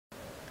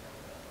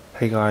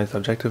Hey guys, the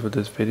objective of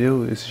this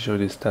video is to show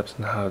the steps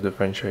on how to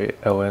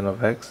differentiate ln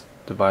of x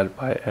divided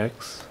by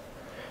x,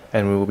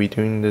 and we will be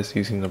doing this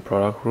using the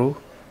product rule.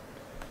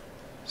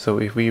 So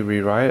if we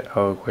rewrite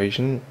our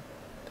equation,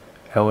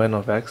 ln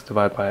of x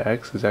divided by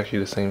x is actually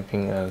the same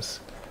thing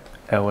as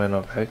ln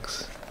of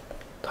x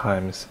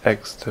times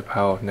x to the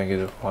power of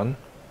 -1.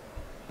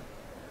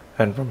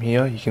 And from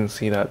here you can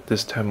see that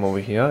this term over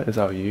here is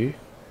our u,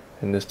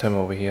 and this term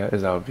over here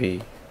is our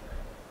v.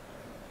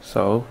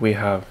 So we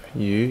have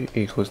u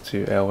equals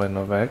to ln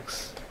of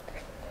x,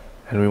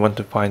 and we want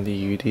to find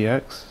du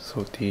dx,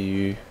 so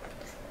du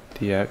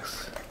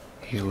dx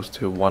equals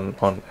to 1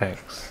 on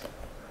x.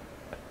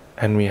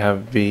 And we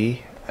have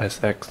v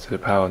as x to the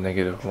power of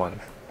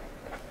 -1.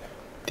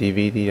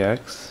 dv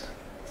dx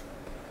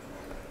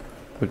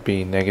would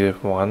be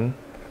 -1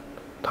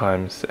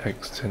 times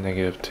x to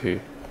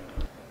 -2.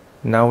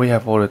 Now we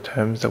have all the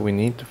terms that we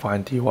need to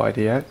find dy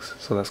dx,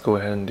 so let's go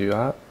ahead and do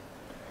that.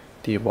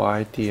 dy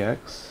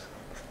dx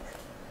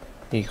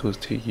equals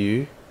to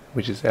u,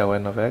 which is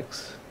ln of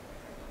x,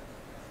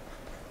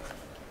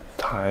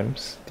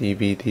 times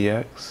dv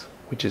dx,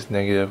 which is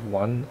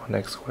 -1 on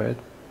x squared,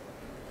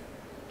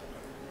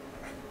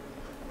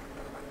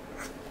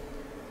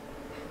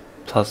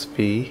 plus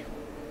v,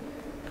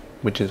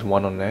 which is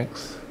 1 on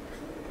x,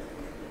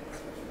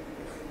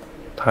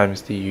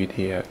 times du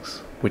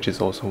dx, which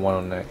is also 1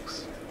 on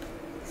x.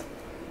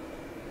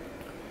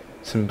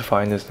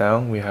 Simplifying this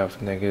down, we have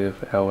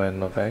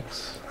 -ln of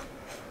x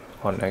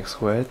on x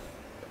squared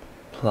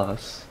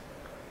plus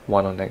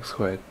 1 on x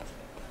squared.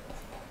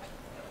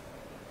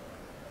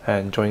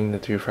 And joining the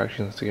two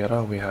fractions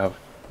together, we have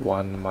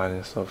 1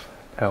 minus of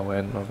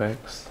ln of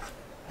x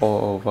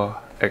all over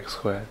x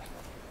squared.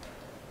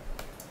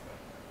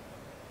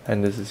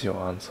 And this is your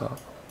answer.